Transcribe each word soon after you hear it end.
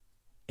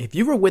If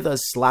you were with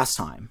us last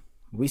time,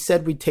 we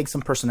said we'd take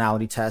some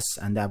personality tests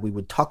and that we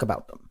would talk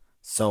about them.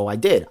 So I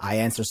did. I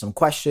answered some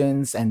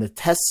questions and the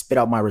test spit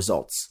out my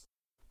results.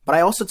 But I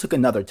also took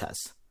another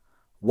test,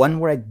 one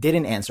where I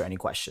didn't answer any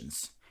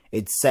questions.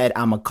 It said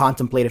I'm a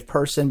contemplative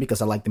person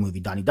because I like the movie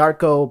Donnie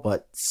Darko,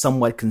 but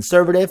somewhat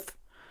conservative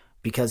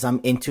because I'm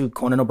into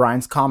Conan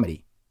O'Brien's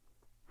comedy.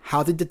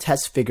 How did the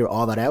test figure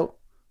all that out?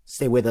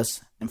 Stay with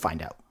us and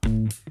find out.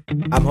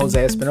 I'm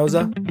Jose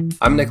Espinoza.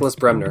 I'm Nicholas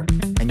Bremner.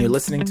 And you're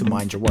listening to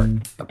Mind Your Work,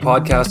 a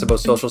podcast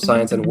about social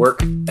science and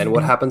work and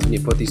what happens when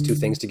you put these two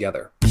things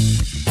together.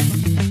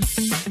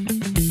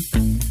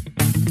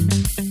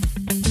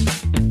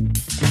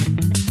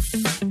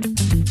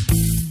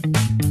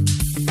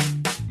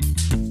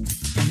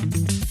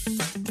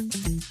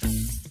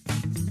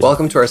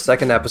 Welcome to our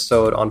second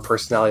episode on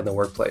personality in the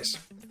workplace.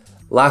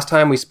 Last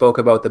time we spoke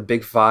about the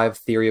Big Five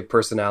theory of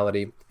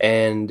personality,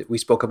 and we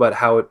spoke about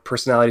how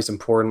personality is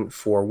important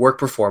for work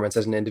performance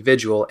as an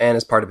individual and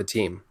as part of a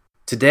team.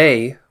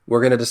 Today,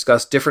 we're going to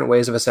discuss different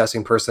ways of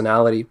assessing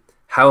personality,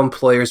 how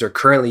employers are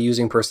currently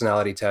using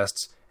personality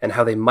tests, and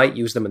how they might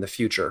use them in the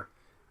future.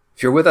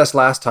 If you're with us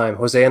last time,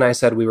 Jose and I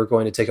said we were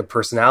going to take a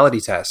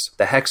personality test,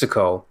 the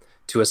Hexaco,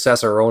 to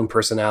assess our own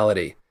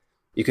personality.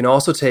 You can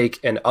also take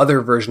an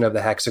other version of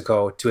the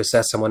Hexaco to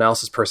assess someone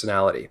else's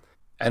personality.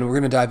 And we're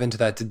going to dive into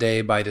that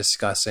today by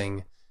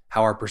discussing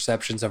how our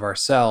perceptions of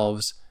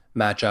ourselves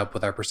match up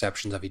with our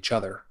perceptions of each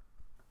other.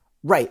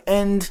 Right.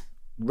 And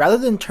rather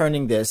than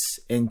turning this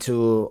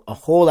into a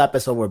whole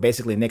episode where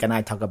basically Nick and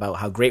I talk about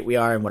how great we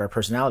are and what our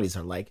personalities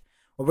are like,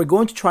 what we're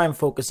going to try and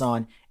focus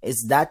on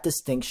is that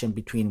distinction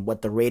between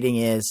what the rating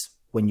is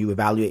when you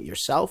evaluate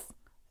yourself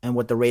and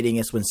what the rating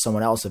is when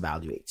someone else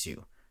evaluates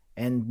you.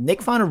 And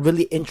Nick found a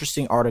really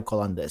interesting article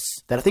on this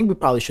that I think we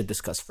probably should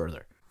discuss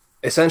further.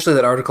 Essentially,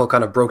 that article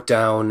kind of broke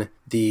down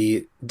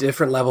the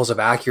different levels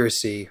of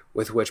accuracy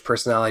with which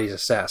personality is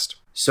assessed.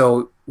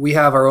 So we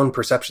have our own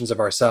perceptions of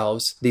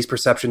ourselves. These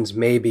perceptions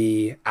may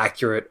be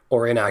accurate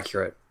or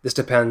inaccurate. This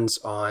depends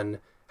on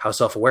how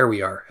self-aware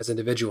we are as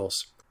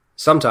individuals.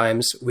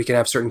 Sometimes we can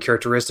have certain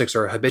characteristics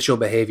or habitual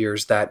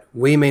behaviors that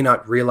we may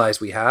not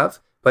realize we have,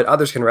 but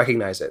others can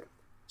recognize it.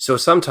 So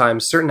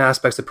sometimes certain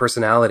aspects of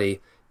personality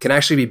can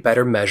actually be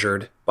better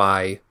measured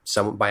by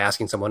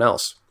asking someone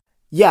else.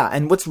 Yeah,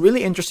 and what's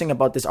really interesting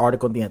about this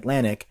article in The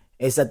Atlantic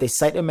is that they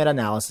cite a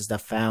meta-analysis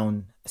that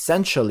found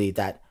essentially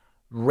that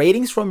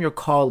ratings from your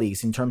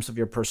colleagues in terms of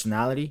your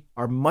personality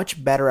are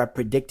much better at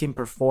predicting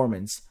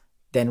performance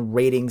than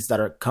ratings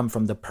that come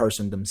from the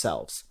person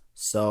themselves.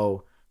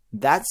 So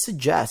that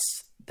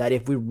suggests that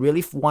if we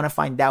really want to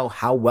find out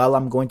how well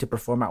I'm going to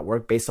perform at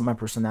work based on my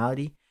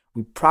personality,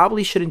 we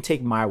probably shouldn't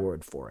take my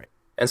word for it.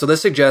 And so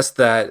this suggests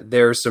that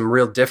there's some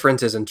real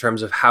differences in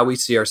terms of how we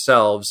see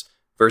ourselves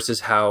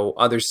versus how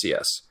others see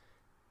us.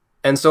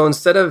 And so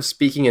instead of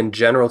speaking in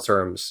general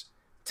terms,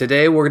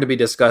 today we're going to be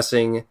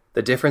discussing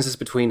the differences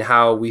between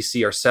how we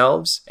see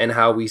ourselves and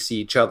how we see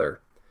each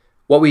other.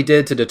 What we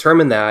did to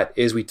determine that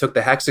is we took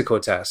the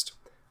Hexaco test.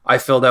 I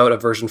filled out a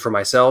version for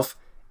myself,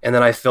 and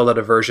then I filled out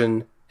a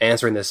version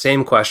answering the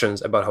same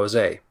questions about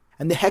Jose.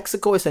 And the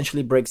Hexaco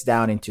essentially breaks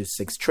down into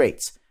 6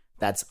 traits.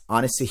 That's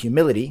honesty,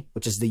 humility,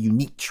 which is the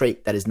unique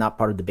trait that is not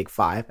part of the Big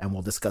Five, and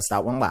we'll discuss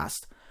that one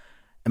last.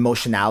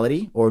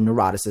 Emotionality or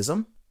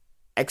neuroticism,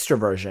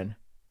 extroversion,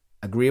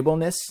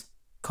 agreeableness,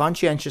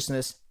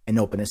 conscientiousness, and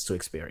openness to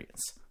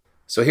experience.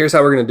 So here's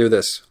how we're going to do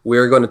this.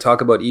 We're going to talk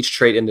about each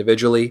trait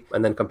individually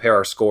and then compare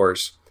our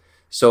scores.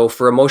 So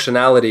for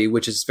emotionality,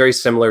 which is very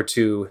similar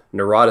to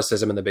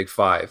neuroticism in the Big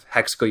Five,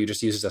 Hexaco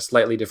just uses a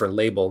slightly different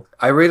label.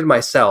 I rated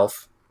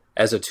myself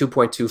as a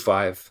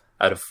 2.25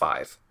 out of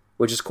 5,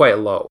 which is quite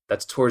low.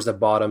 That's towards the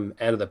bottom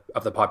end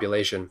of the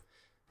population.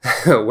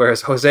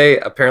 Whereas Jose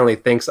apparently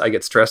thinks I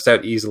get stressed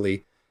out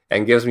easily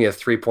and gives me a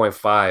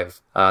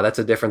 3.5. That's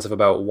a difference of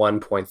about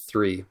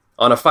 1.3.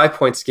 On a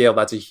 5-point scale,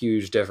 that's a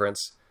huge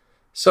difference.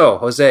 So,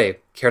 Jose,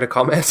 care to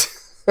comment?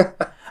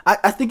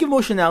 I think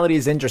emotionality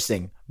is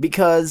interesting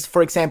because,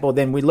 for example,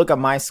 then we look at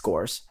my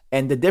scores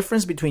and the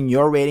difference between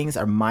your ratings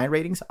and my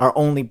ratings are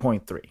only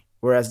 0.3.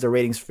 Whereas the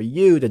ratings for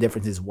you, the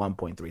difference is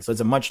 1.3. So it's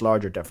a much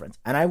larger difference.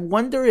 And I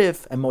wonder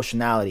if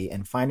emotionality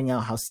and finding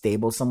out how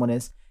stable someone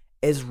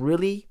is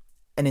really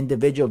an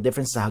individual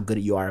difference to how good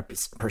you are at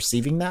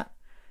perceiving that.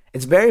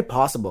 It's very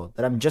possible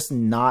that I'm just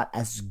not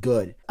as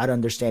good at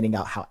understanding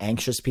out how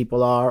anxious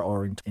people are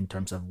or in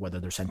terms of whether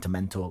they're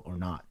sentimental or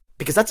not.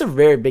 Because that's a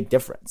very big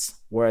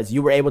difference. Whereas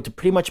you were able to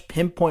pretty much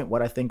pinpoint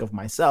what I think of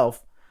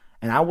myself,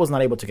 and I was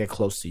not able to get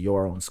close to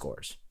your own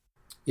scores.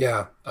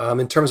 Yeah,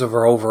 in terms of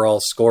our overall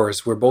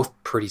scores, we're both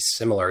pretty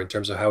similar in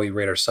terms of how we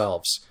rate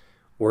ourselves.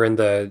 We're in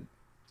the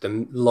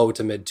low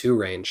to mid 2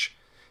 range.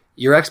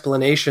 Your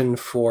explanation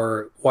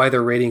for why the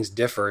ratings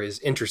differ is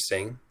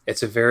interesting.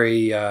 It's a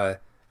very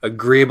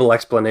agreeable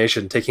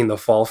explanation, taking the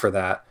fall for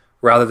that,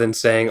 rather than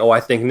saying, oh,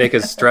 I think Nick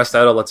is stressed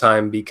out all the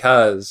time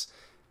because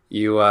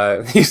you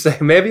say,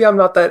 maybe I'm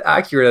not that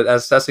accurate at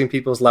assessing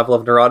people's level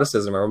of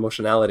neuroticism or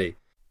emotionality.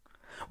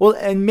 Well,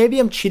 and maybe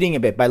I'm cheating a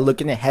bit by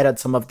looking ahead at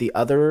some of the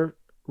other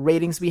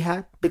ratings we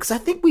had? Because I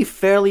think we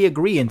fairly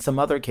agree in some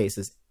other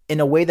cases in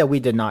a way that we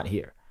did not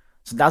here.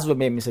 So that's what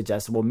made me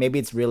suggest, well, maybe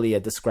it's really a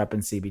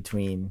discrepancy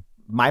between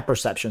my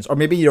perceptions or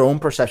maybe your own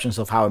perceptions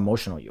of how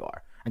emotional you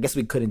are. I guess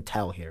we couldn't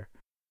tell here.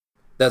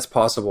 That's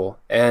possible.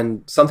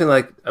 And something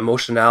like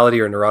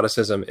emotionality or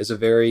neuroticism is a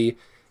very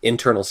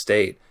internal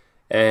state.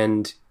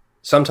 And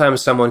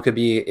sometimes someone could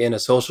be in a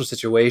social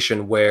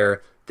situation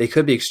where they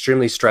could be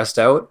extremely stressed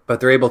out, but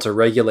they're able to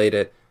regulate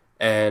it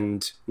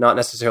and not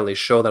necessarily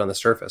show that on the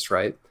surface,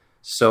 right?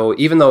 So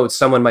even though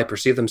someone might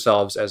perceive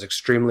themselves as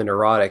extremely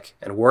neurotic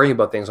and worrying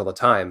about things all the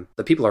time,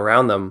 the people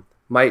around them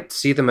might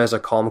see them as a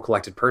calm,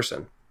 collected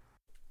person.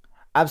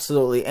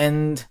 Absolutely.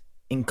 And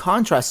in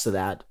contrast to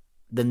that,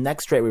 the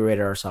next trait we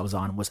rated ourselves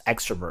on was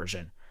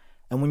extroversion.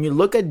 And when you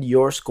look at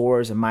your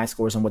scores and my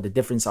scores and what the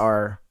difference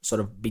are sort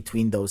of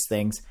between those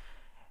things,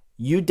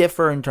 you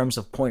differ in terms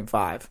of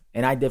 0.5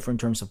 and I differ in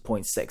terms of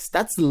 0.6.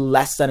 That's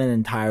less than an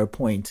entire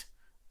point,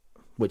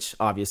 which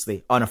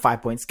obviously on a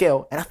 5-point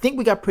scale. And I think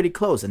we got pretty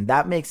close. And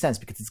that makes sense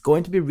because it's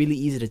going to be really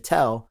easy to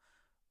tell.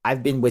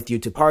 I've been with you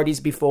to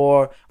parties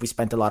before. We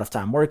spent a lot of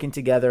time working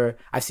together.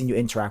 I've seen you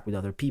interact with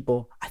other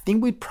people. I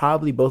think we'd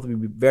probably both be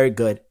very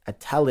good at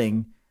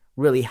telling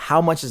really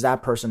how much does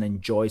that person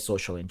enjoy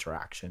social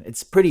interaction.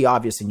 It's pretty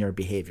obvious in your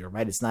behavior,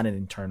 right? It's not an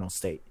internal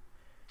state.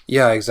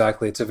 Yeah,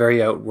 exactly. It's a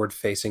very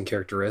outward-facing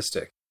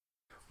characteristic.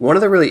 One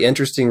of the really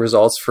interesting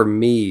results for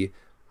me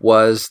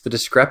was the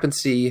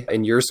discrepancy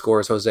in your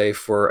scores, Jose,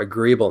 for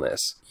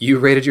agreeableness. You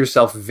rated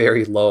yourself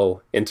very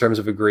low in terms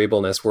of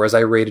agreeableness, whereas I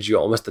rated you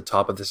almost the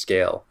top of the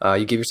scale.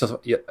 You gave yourself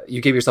a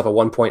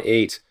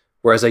 1.8,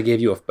 whereas I gave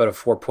you about a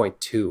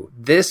 4.2.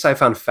 This I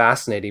found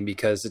fascinating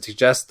because it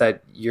suggests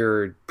that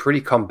you're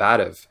pretty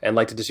combative and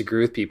like to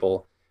disagree with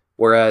people,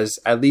 whereas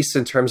at least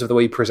in terms of the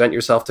way you present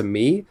yourself to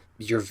me,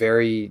 you're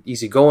very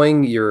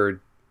easygoing,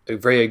 you're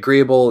very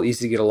agreeable,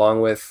 easy to get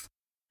along with.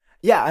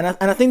 Yeah,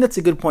 and I think that's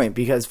a good point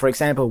because, for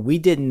example, we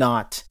did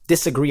not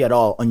disagree at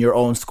all on your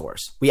own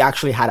scores. We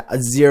actually had a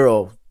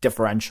 0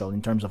 differential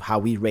in terms of how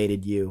we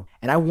rated you.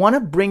 And I want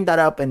to bring that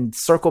up and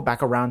circle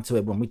back around to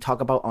it when we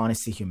talk about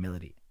honesty,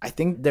 humility. I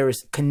think there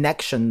is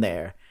connection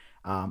there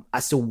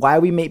as to why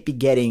we may be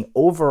getting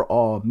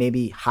overall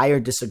maybe higher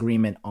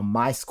disagreement on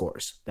my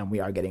scores than we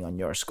are getting on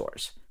your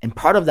scores. And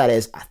part of that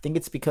is I think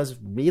it's because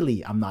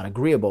really I'm not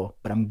agreeable,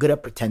 but I'm good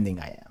at pretending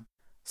I am.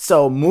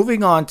 So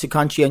moving on to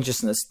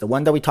conscientiousness, the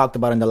one that we talked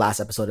about in the last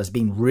episode as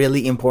being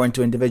really important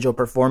to individual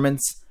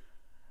performance,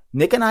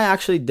 Nick and I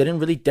actually didn't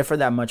really differ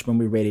that much when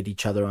we rated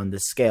each other on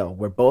this scale.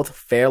 We're both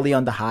fairly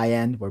on the high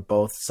end. We're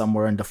both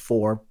somewhere in the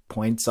 4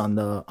 points on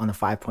the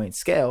 5-point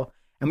scale.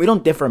 And we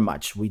don't differ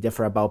much. We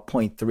differ about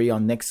 0.3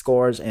 on Nick's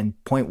scores and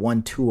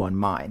 0.12 on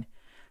mine.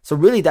 So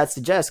really that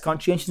suggests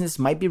conscientiousness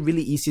might be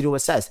really easy to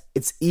assess.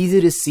 It's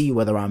easy to see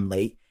whether I'm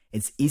late.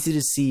 It's easy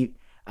to see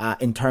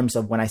in terms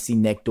of when I see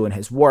Nick doing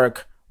his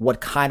work, what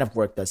kind of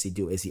work does he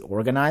do? Is he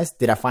organized?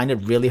 Did I find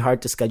it really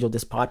hard to schedule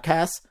this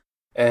podcast?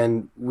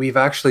 And we've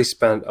actually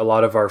spent a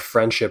lot of our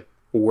friendship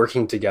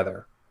working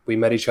together. We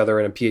met each other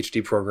in a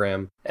PhD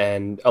program,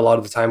 and a lot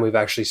of the time we've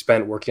actually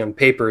spent working on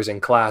papers in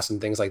class and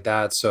things like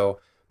that. So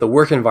the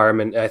work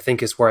environment, I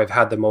think, is where I've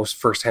had the most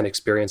firsthand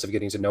experience of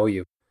getting to know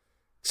you.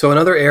 So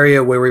another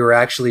area where we were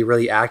actually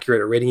really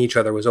accurate at rating each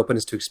other was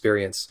openness to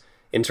experience.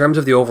 In terms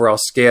of the overall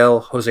scale,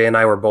 Jose and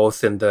I were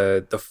both in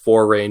the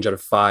 4 range out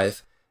of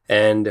 5.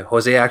 And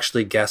Jose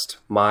actually guessed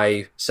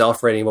my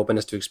self-rating of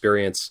openness to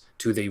experience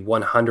to the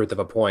 100th of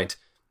a point,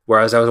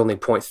 whereas I was only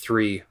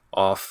 0.3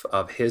 off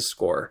of his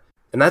score.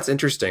 And that's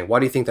interesting. Why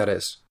do you think that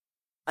is?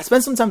 I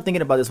spent some time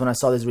thinking about this when I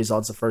saw these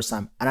results the first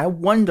time. And I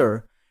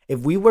wonder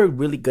if we were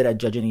really good at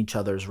judging each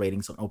other's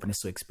ratings on openness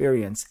to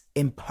experience,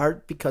 in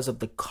part because of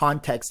the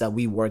context that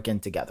we work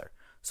in together.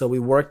 So we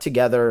work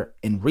together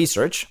in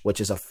research, which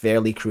is a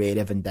fairly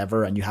creative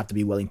endeavor, and you have to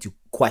be willing to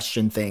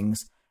question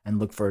things and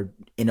look for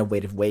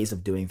innovative ways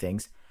of doing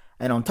things.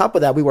 And on top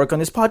of that, we work on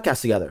this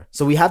podcast together.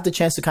 So we have the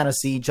chance to kind of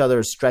see each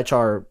other stretch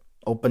our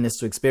openness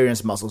to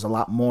experience muscles a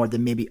lot more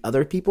than maybe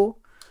other people.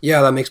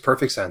 Yeah, that makes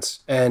perfect sense.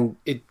 And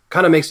it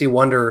kind of makes me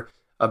wonder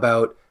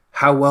about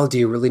how well do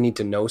you really need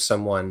to know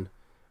someone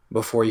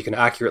before you can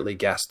accurately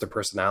guess their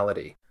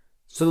personality?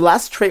 So the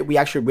last trait we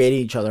actually rated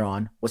each other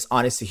on was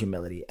honesty,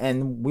 humility.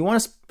 And we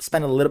want to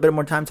spend a little bit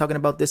more time talking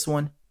about this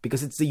one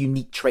because it's a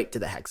unique trait to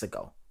the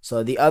Hexago.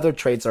 So the other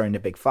traits are in the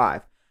big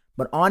 5.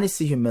 But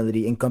honesty,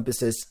 humility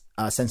encompasses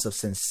a sense of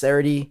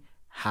sincerity,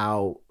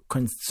 how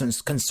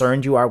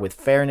concerned you are with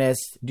fairness,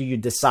 do you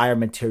desire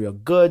material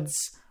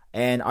goods,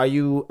 and are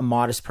you a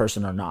modest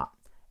person or not?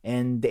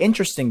 And the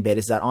interesting bit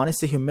is that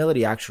honesty,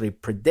 humility actually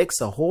predicts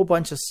a whole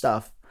bunch of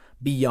stuff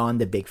beyond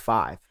the big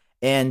 5.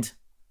 And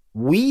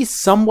we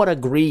somewhat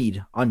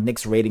agreed on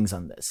Nick's ratings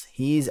on this.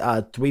 He's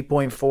a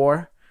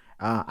 3.4.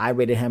 I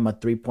rated him a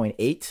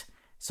 3.8.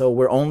 So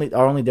our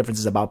only difference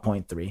is about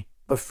 0.3.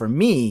 But for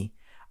me,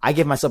 I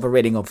gave myself a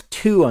rating of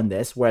 2 on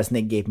this, whereas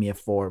Nick gave me a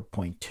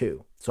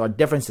 4.2. So our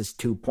difference is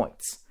 2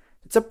 points.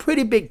 It's a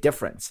pretty big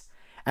difference.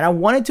 And I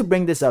wanted to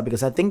bring this up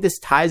because I think this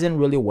ties in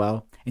really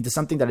well into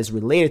something that is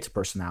related to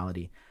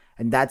personality.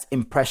 and that's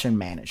impression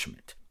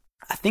management.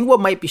 I think what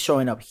might be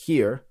showing up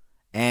here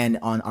and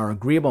on our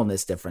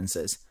agreeableness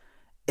differences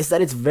is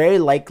that it's very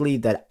likely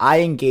that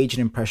I engage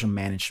in impression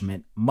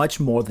management much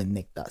more than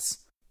Nick does.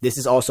 This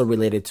is also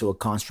related to a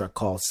construct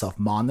called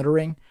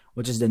self-monitoring,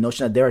 which is the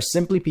notion that there are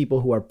simply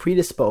people who are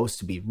predisposed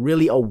to be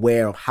really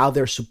aware of how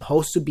they're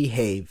supposed to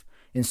behave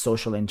in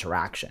social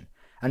interaction.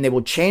 And they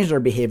will change their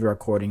behavior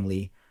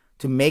accordingly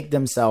to make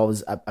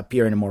themselves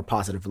appear in a more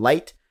positive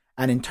light.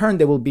 And in turn,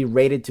 they will be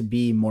rated to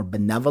be more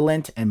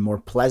benevolent and more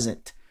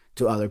pleasant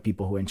to other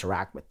people who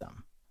interact with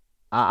them.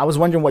 I was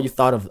wondering what you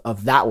thought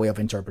of that way of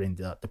interpreting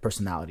the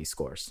personality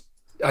scores.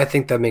 I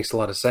think that makes a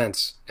lot of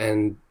sense.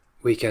 And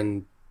we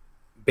can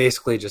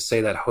basically just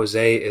say that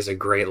Jose is a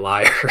great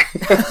liar.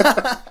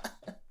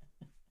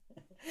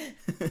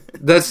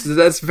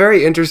 That's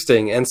very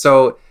interesting. And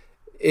so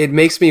it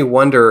makes me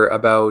wonder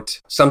about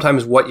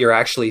sometimes what you're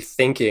actually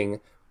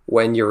thinking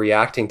when you're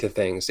reacting to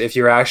things. If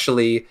you're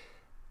actually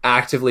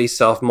actively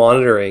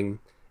self-monitoring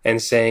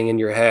and saying in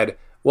your head,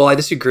 well, I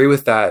disagree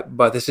with that,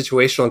 but the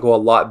situation will go a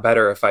lot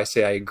better if I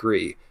say I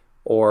agree.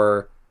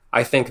 Or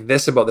I think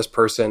this about this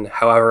person.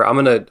 However, I'm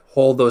going to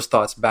hold those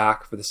thoughts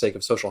back for the sake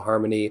of social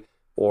harmony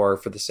or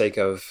for the sake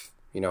of,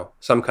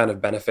 some kind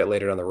of benefit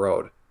later down the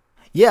road.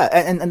 Yeah,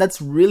 and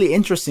that's really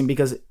interesting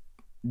because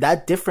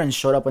that difference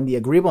showed up on the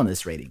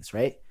agreeableness ratings,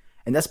 right?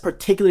 And that's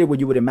particularly what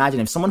you would imagine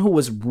if someone who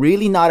was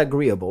really not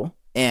agreeable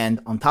and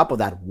on top of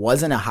that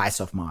wasn't a high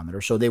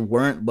self-monitor, so they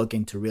weren't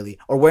looking to really,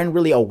 or weren't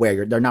really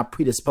aware, they're not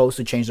predisposed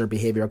to change their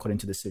behavior according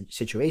to the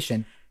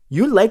situation,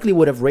 you likely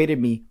would have rated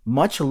me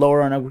much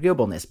lower on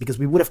agreeableness because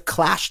we would have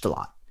clashed a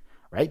lot,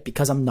 right?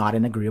 Because I'm not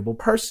an agreeable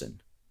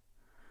person.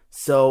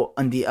 So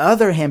on the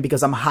other hand,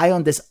 because I'm high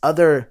on this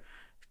other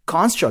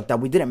construct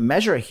that we didn't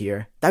measure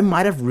here, that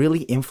might have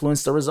really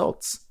influenced the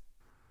results.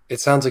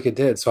 It sounds like it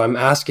did. So I'm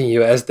asking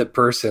you as the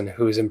person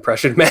who's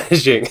impression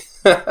managing,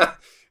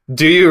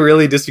 do you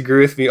really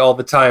disagree with me all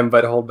the time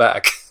but hold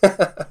back?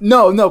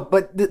 No,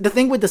 but the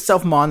thing with the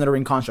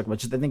self-monitoring construct,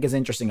 which I think is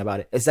interesting about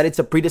it, is that it's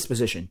a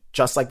predisposition,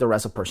 just like the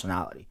rest of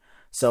personality.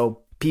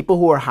 So people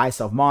who are high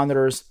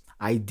self-monitors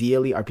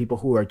ideally are people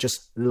who are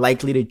just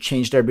likely to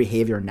change their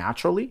behavior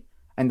naturally,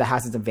 and that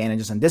has its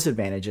advantages and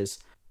disadvantages.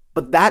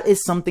 But that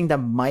is something that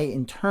might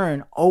in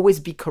turn always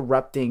be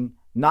corrupting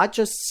not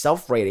just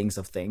self-ratings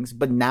of things,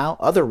 but now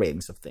other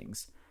ratings of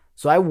things.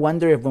 So I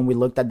wonder if when we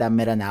looked at that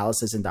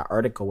meta-analysis in that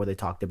article where they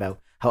talked about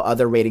how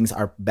other ratings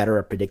are better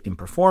at predicting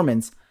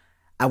performance,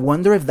 I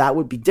wonder if that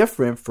would be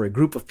different for a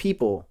group of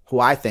people who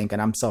I think,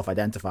 and I'm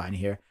self-identifying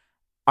here,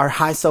 are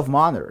high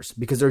self-monitors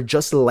because they're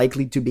just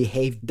likely to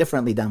behave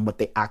differently than what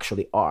they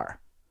actually are.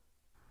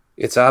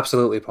 It's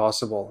absolutely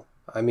possible.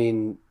 I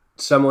mean,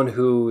 someone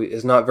who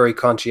is not very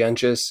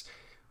conscientious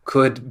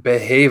could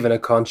behave in a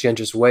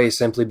conscientious way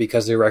simply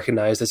because they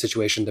recognize the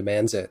situation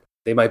demands it.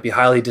 They might be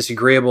highly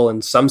disagreeable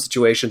in some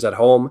situations at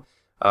home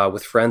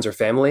with friends or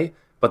family,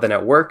 but then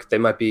at work, they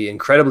might be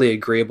incredibly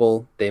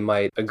agreeable. They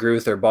might agree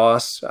with their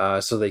boss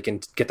so they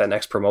can get that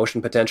next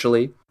promotion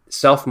potentially.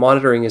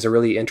 Self-monitoring is a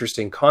really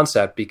interesting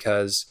concept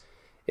because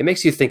it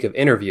makes you think of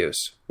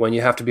interviews when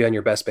you have to be on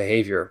your best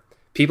behavior.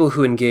 People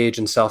who engage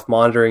in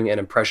self-monitoring and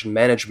impression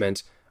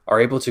management are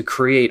able to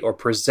create or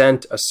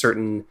present a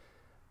certain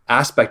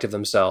aspect of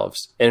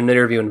themselves in an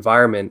interview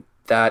environment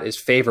that is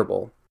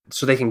favorable,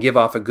 so they can give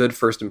off a good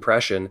first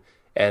impression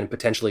and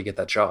potentially get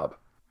that job.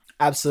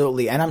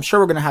 Absolutely. And I'm sure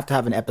we're going to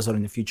have an episode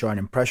in the future on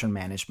impression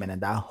management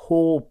and that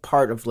whole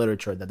part of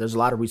literature that there's a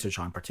lot of research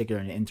on,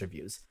 particularly in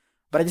interviews.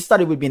 But I just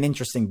thought it would be an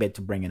interesting bit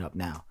to bring it up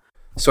now.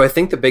 So I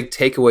think the big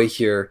takeaway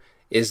here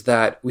is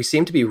that we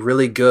seem to be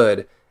really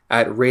good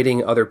at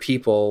rating other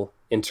people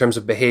in terms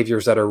of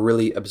behaviors that are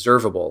really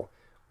observable,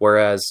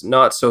 whereas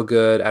not so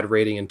good at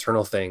rating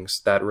internal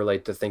things that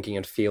relate to thinking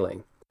and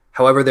feeling.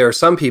 However, there are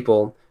some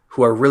people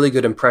who are really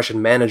good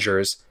impression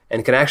managers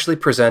and can actually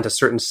present a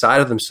certain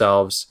side of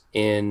themselves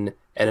in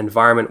an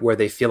environment where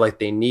they feel like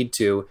they need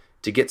to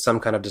get some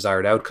kind of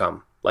desired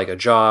outcome, like a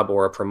job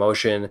or a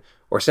promotion,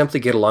 or simply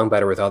get along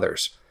better with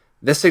others.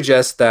 This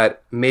suggests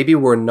that maybe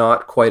we're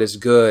not quite as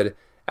good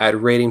at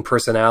rating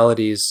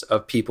personalities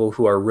of people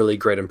who are really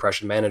great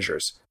impression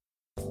managers.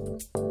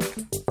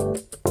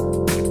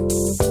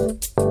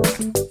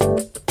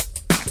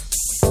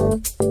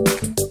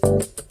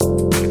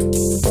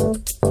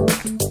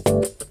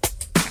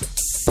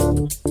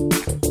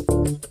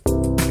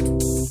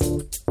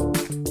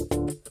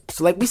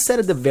 So like we said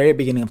at the very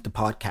beginning of the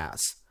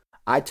podcast,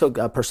 I took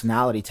a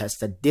personality test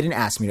that didn't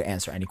ask me to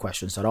answer any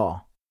questions at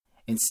all.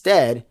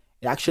 Instead,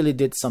 it actually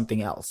did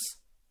something else.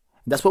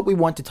 And that's what we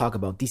want to talk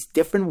about, these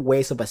different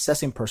ways of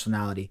assessing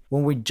personality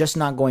when we're just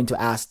not going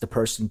to ask the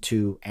person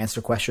to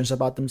answer questions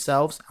about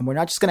themselves, and we're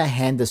not just going to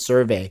hand the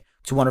survey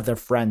to one of their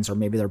friends or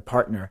maybe their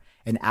partner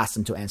and ask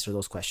them to answer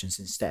those questions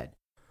instead.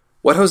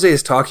 What Jose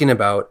is talking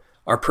about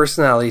are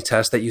personality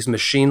tests that use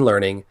machine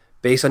learning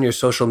based on your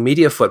social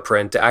media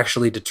footprint to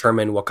actually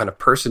determine what kind of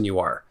person you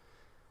are.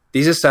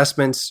 These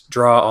assessments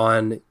draw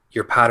on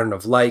your pattern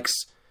of likes,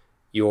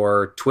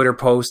 your Twitter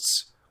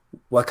posts,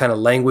 what kind of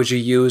language you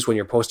use when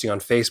you're posting on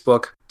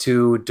Facebook,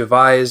 to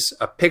devise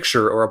a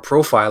picture or a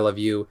profile of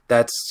you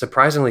that's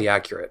surprisingly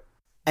accurate.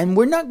 And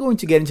we're not going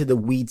to get into the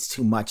weeds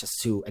too much as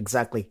to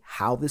exactly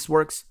how this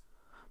works,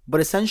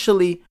 but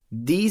essentially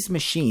these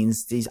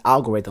machines, these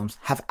algorithms,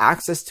 have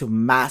access to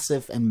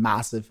massive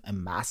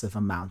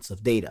amounts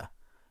of data.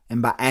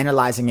 And by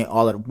analyzing it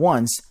all at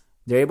once,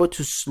 they're able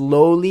to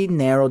slowly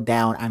narrow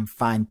down and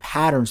find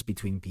patterns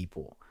between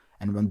people.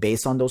 And when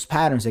based on those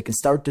patterns, they can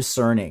start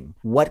discerning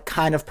what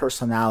kind of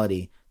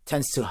personality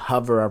tends to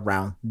hover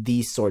around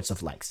these sorts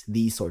of likes,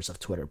 these sorts of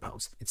Twitter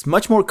posts. It's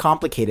much more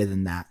complicated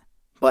than that,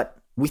 but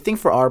we think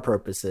for our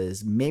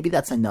purposes, maybe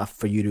that's enough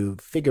for you to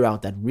figure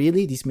out that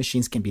really these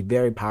machines can be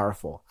very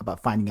powerful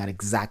about finding out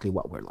exactly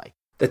what we're like.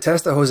 The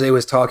test that Jose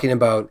was talking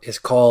about is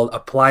called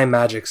Apply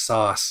Magic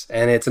Sauce,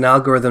 and it's an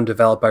algorithm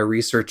developed by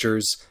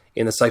researchers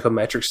in the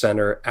Psychometric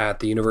Center at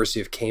the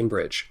University of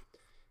Cambridge.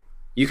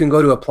 You can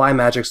go to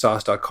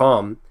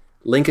applymagicsauce.com,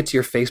 link it to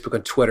your Facebook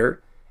and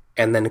Twitter,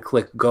 and then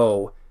click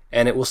go,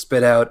 and it will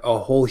spit out a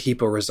whole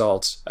heap of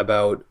results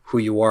about who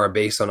you are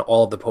based on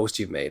all of the posts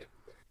you've made.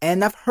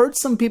 And I've heard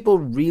some people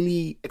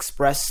really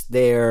express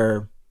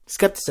their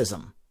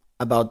skepticism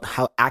about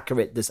how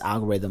accurate these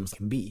algorithms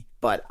can be.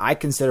 But I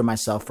consider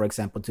myself, for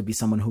example, to be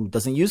someone who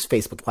doesn't use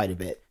Facebook quite a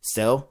bit.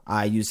 Still,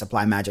 I use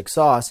Apply Magic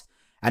Sauce,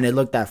 and it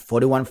looked at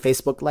 41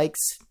 Facebook likes,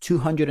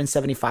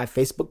 275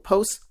 Facebook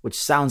posts, which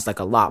sounds like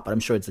a lot, but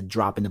I'm sure it's a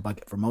drop in the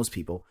bucket for most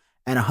people,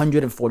 and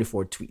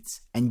 144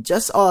 tweets. And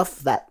just off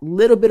that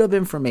little bit of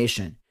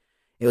information,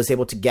 it was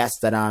able to guess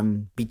that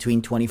I'm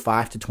between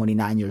 25 to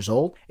 29 years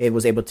old. It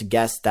was able to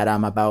guess that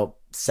I'm about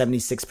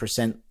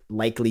 76%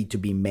 likely to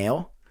be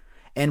male.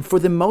 And for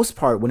the most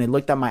part, when it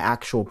looked at my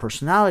actual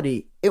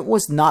personality, it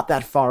was not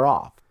that far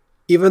off.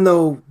 Even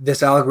though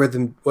this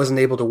algorithm wasn't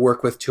able to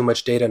work with too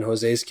much data in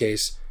Jose's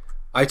case,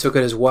 I took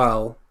it as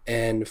well.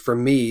 And for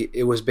me,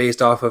 it was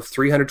based off of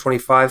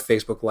 325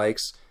 Facebook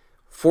likes,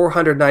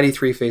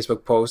 493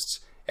 Facebook posts,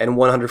 and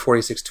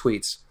 146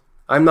 tweets.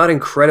 I'm not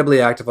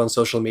incredibly active on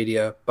social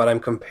media, but I'm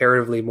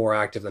comparatively more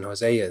active than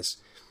Jose is.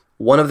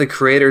 One of the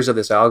creators of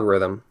this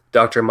algorithm,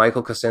 Dr.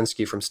 Michael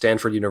Kosinski from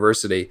Stanford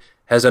University,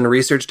 has done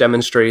research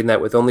demonstrating that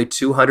with only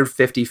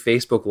 250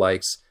 Facebook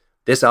likes,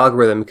 this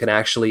algorithm can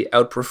actually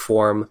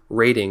outperform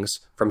ratings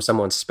from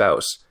someone's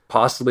spouse,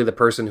 possibly the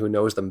person who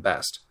knows them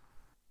best.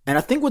 And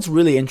I think what's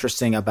really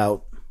interesting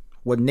about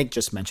what Nick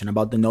just mentioned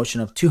about the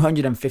notion of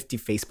 250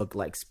 Facebook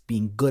likes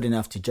being good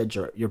enough to judge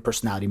your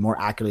personality more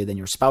accurately than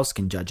your spouse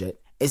can judge it,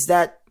 is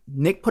that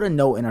Nick put a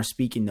note in our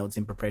speaking notes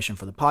in preparation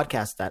for the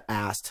podcast that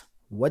asked,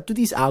 what do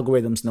these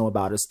algorithms know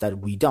about us that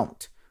we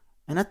don't?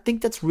 And I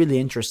think that's really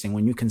interesting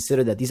when you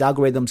consider that these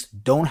algorithms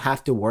don't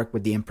have to work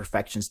with the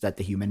imperfections that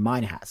the human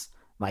mind has,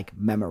 like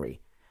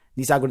memory.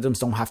 These algorithms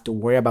don't have to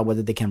worry about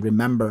whether they can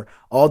remember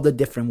all the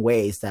different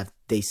ways that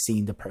they've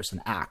seen the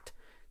person act.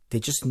 They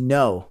just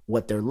know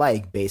what they're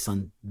like based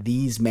on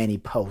these many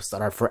posts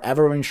that are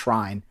forever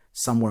enshrined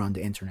somewhere on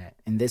the internet.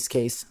 In this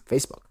case,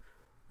 Facebook.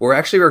 We're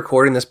actually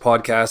recording this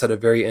podcast at a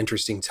very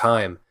interesting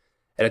time,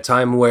 at a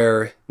time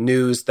where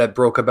news that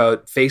broke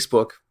about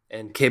Facebook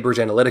and Cambridge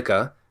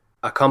Analytica,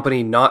 a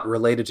company not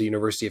related to the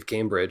University of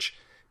Cambridge,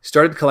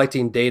 started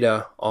collecting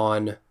data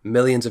on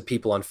millions of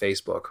people on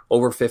Facebook,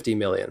 over 50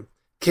 million.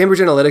 Cambridge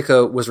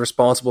Analytica was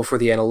responsible for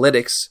the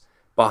analytics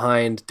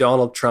behind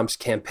Donald Trump's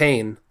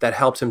campaign that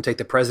helped him take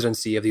the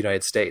presidency of the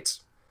United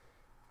States.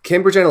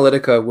 Cambridge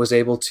Analytica was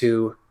able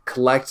to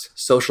collect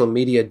social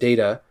media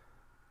data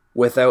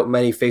without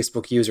many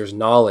Facebook users'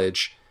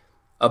 knowledge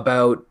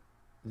about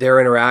their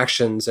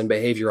interactions and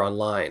behavior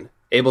online,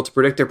 able to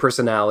predict their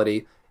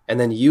personality, and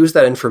then use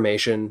that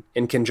information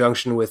in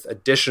conjunction with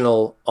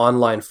additional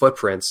online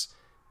footprints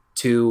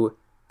to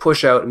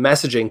push out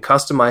messaging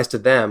customized to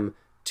them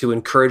to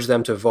encourage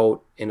them to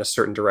vote in a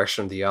certain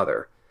direction or the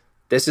other.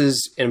 This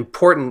is an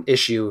important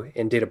issue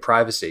in data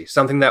privacy,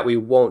 something that we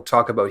won't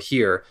talk about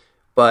here,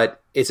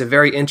 but it's a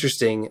very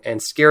interesting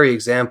and scary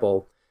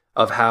example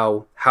of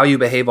how you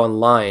behave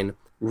online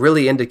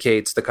really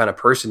indicates the kind of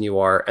person you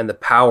are and the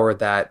power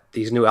that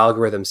these new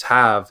algorithms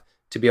have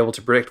to be able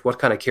to predict what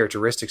kind of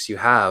characteristics you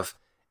have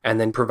and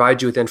then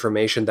provide you with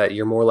information that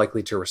you're more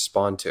likely to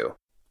respond to.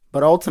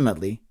 But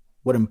ultimately,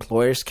 would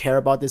employers care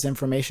about this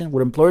information?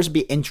 Would employers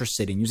be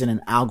interested in using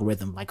an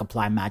algorithm like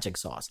Apply Magic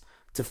Sauce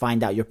to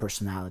find out your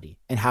personality?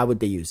 And how would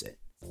they use it?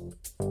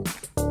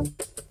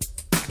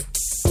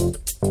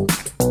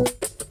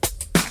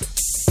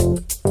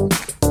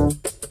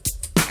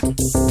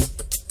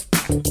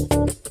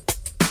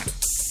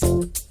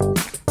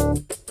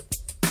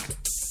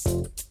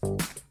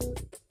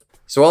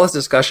 So all this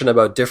discussion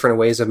about different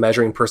ways of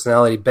measuring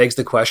personality begs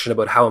the question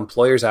about how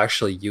employers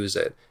actually use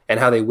it and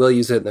how they will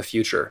use it in the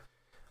future.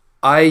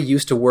 I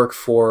used to work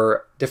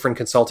for different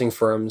consulting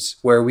firms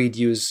where we'd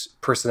use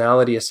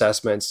personality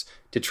assessments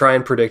to try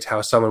and predict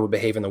how someone would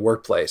behave in the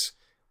workplace.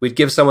 We'd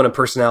give someone a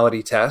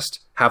personality test,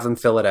 have them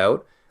fill it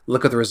out,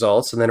 look at the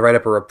results, and then write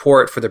up a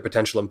report for their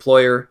potential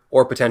employer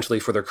or potentially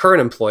for their current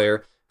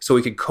employer so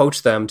we could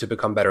coach them to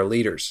become better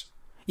leaders.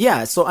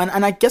 Yeah, so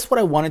and I guess what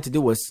I wanted to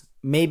do was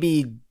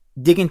maybe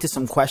dig into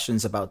some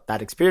questions about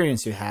that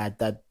experience you had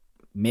that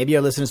maybe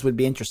our listeners would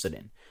be interested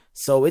in.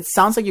 So it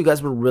sounds like you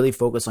guys were really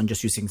focused on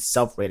just using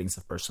self-ratings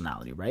of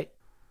personality, right?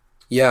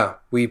 Yeah,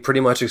 we pretty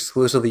much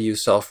exclusively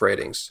use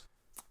self-ratings.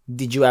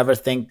 Did you ever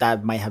think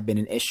that might have been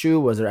an issue?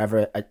 Was there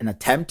ever an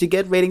attempt to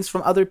get ratings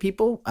from other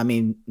people? I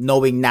mean,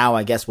 knowing now,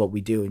 I guess, what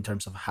we do in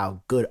terms of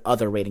how good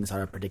other ratings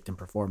are at predicting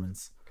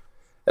performance.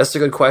 That's a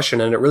good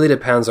question, and it really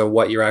depends on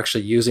what you're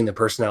actually using the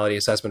personality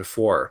assessment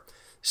for.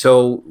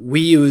 So we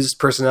use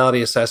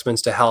personality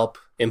assessments to help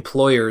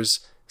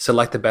employers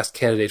select the best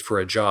candidate for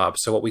a job,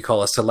 so what we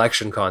call a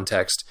selection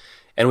context.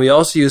 And we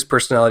also use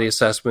personality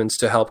assessments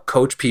to help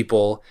coach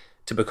people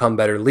to become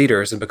better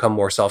leaders and become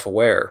more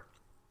self-aware.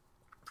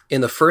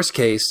 In the first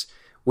case,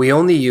 we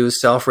only use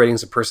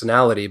self-ratings of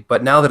personality,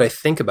 but now that I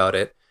think about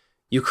it,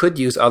 you could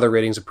use other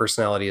ratings of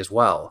personality as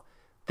well.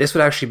 This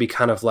would actually be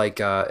kind of like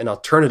an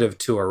alternative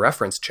to a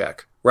reference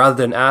check. Rather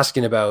than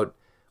asking about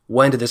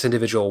when did this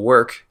individual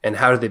work and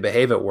how did they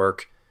behave at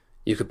work,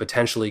 you could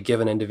potentially give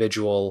an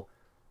individual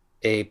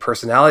a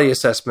personality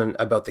assessment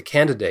about the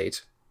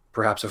candidate,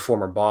 perhaps a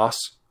former boss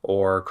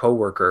or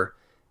coworker,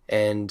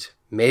 and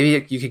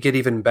maybe you could get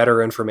even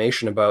better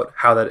information about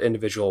how that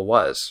individual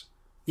was.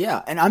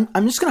 Yeah, and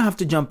I'm just going to have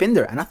to jump in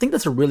there. And I think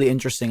that's a really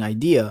interesting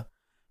idea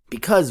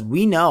because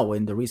we know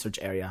in the research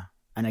area,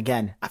 and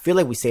again, I feel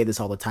like we say this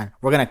all the time,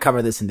 we're going to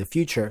cover this in the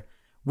future.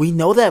 We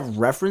know that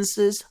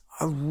references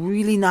are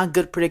really not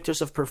good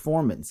predictors of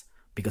performance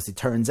because it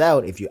turns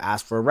out if you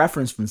ask for a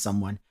reference from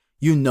someone,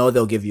 you know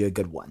they'll give you a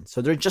good one.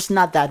 So they're just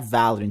not that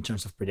valid in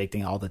terms of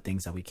predicting all the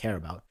things that we care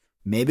about.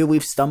 Maybe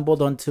we've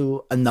stumbled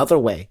onto another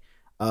way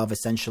of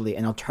essentially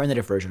an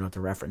alternative version of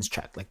the reference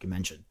check, like you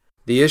mentioned.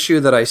 The issue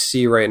that I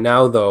see right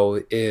now,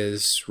 though,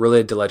 is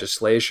related to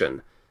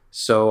legislation.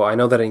 So I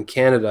know that in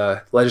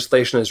Canada,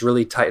 legislation is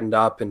really tightened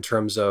up in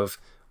terms of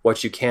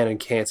what you can and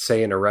can't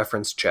say in a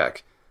reference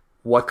check.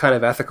 What kind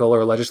of ethical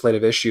or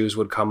legislative issues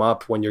would come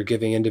up when you're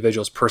giving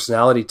individuals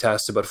personality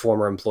tests about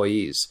former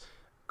employees?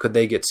 Could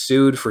they get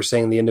sued for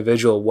saying the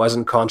individual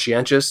wasn't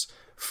conscientious,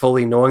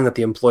 fully knowing that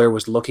the employer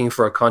was looking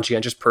for a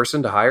conscientious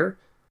person to hire?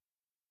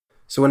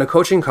 So in a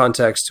coaching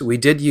context, we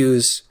did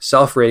use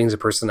self-ratings of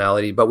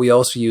personality, but we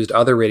also used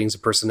other ratings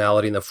of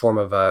personality in the form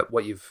of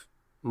what you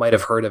might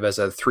have heard of as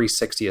a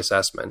 360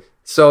 assessment.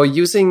 So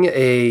using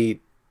a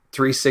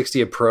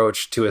 360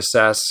 approach to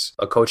assess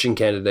a coaching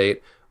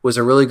candidate was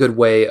a really good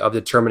way of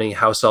determining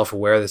how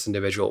self-aware this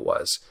individual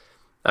was.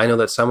 I know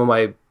that some of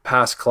my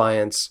past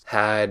clients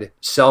had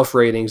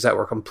self-ratings that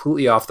were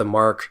completely off the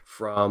mark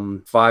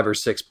from 5 or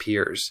 6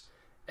 peers.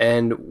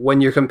 And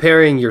when you're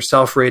comparing your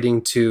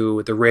self-rating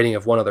to the rating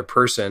of one other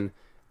person,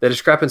 the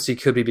discrepancy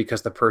could be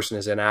because the person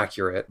is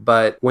inaccurate.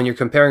 But when you're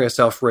comparing a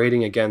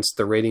self-rating against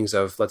the ratings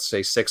of, let's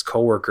say, 6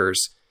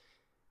 coworkers,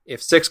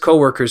 if 6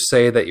 coworkers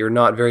say that you're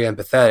not very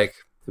empathetic,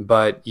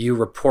 but you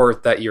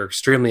report that you're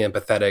extremely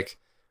empathetic,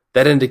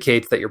 that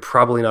indicates that you're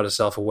probably not as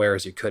self-aware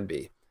as you could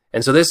be.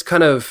 And so this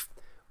kind of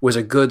was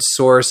a good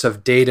source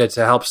of data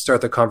to help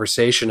start the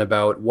conversation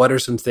about what are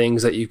some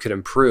things that you could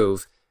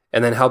improve,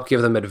 and then help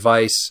give them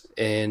advice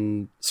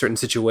in certain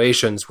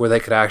situations where they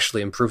could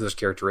actually improve those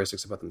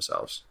characteristics about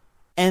themselves.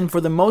 And for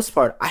the most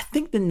part, I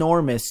think the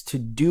norm is to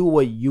do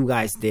what you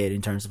guys did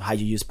in terms of how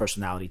you use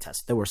personality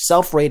tests. There were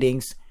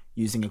self-ratings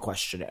using a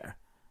questionnaire.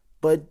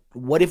 But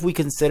what if we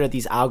consider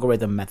these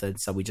algorithm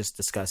methods that we just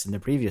discussed in the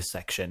previous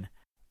section?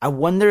 I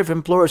wonder if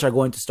employers are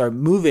going to start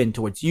moving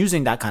towards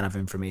using that kind of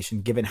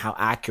information given how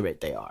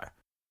accurate they are.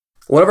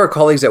 One of our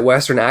colleagues at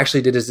Western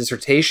actually did his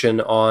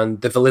dissertation on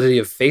the validity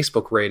of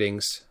Facebook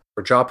ratings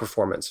for job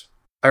performance.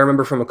 I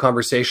remember from a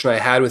conversation I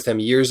had with him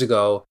years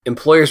ago,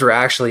 employers were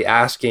actually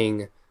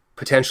asking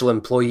potential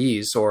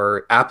employees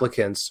or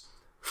applicants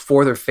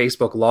for their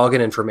Facebook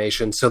login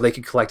information so they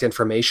could collect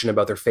information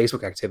about their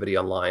Facebook activity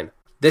online.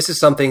 This is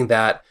something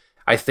that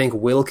I think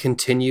will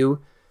continue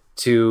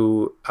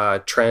to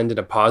trend in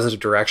a positive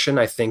direction.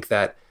 I think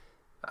that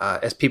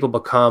as people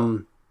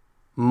become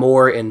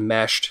more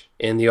enmeshed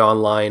in the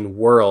online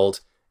world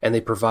and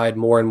they provide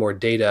more and more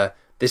data,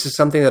 this is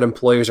something that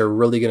employers are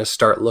really going to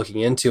start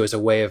looking into as a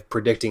way of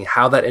predicting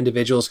how that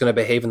individual is going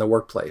to behave in the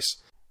workplace.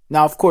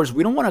 Now, of course,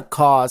 we don't want to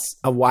cause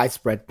a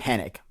widespread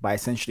panic by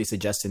essentially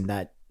suggesting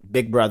that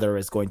Big Brother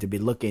is going to be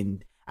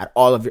looking at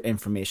all of your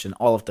information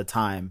all of the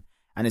time.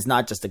 And it's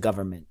not just the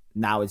government.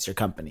 Now it's your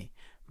company.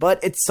 But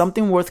it's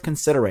something worth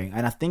considering.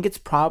 And I think it's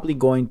probably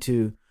going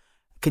to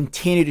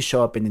continue to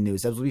show up in the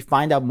news as we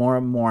find out more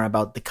and more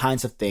about the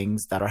kinds of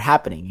things that are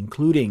happening,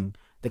 including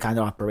the kind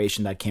of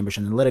operation that Cambridge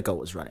Analytica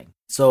was running.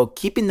 So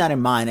keeping that in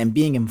mind and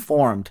being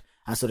informed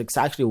as to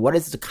exactly what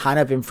is the kind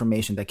of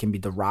information that can be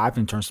derived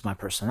in terms of my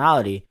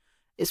personality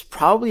is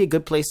probably a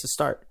good place to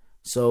start.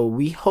 So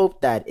we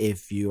hope that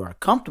if you are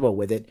comfortable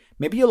with it,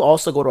 maybe you'll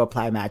also go to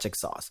Apply Magic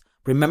Sauce.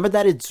 Remember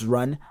that it's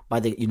run by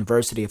the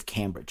University of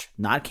Cambridge,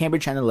 not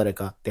Cambridge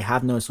Analytica. They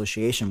have no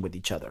association with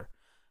each other.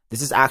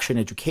 This is actually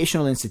an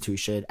educational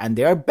institution, and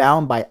they are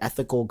bound by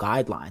ethical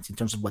guidelines in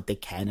terms of what they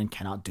can and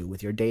cannot do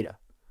with your data.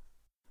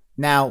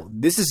 Now,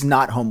 this is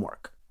not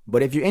homework,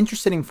 But if you're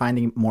interested in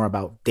finding more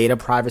about data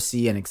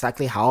privacy and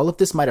exactly how all of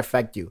this might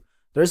affect you,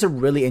 there's a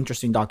really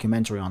interesting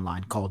documentary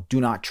online called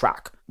Do Not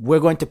Track. We're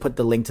going to put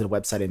the link to the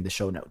website in the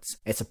show notes.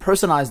 It's a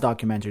personalized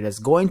documentary that's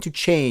going to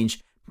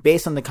change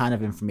based on the kind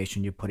of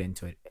information you put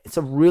into it. It's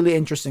a really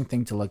interesting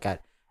thing to look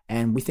at,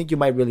 and we think you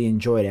might really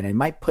enjoy it, and it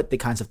might put the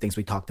kinds of things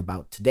we talked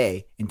about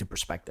today into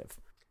perspective.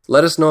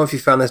 Let us know if you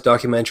found this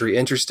documentary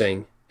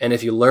interesting, and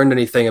if you learned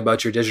anything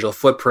about your digital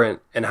footprint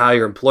and how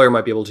your employer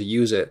might be able to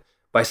use it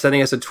by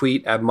sending us a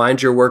tweet at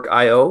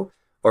mindyourwork.io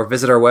or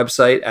visit our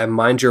website at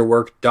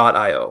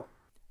mindyourwork.io.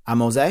 I'm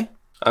Jose.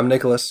 I'm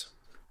Nicholas.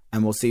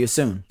 And we'll see you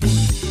soon.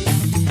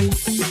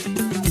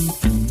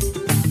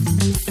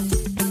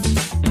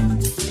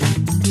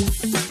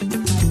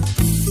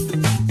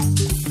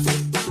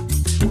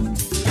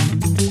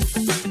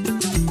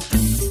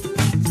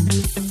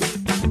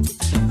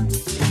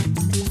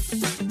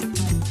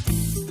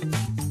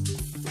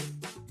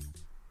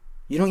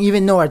 You don't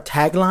even know our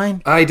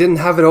tagline? I didn't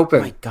have it open.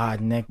 Oh my God,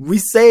 Nick. We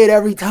say it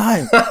every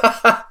time.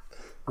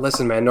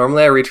 Listen, man,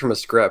 normally I read from a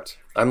script.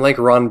 I'm like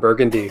Ron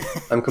Burgundy.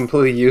 I'm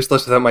completely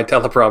useless without my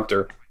teleprompter.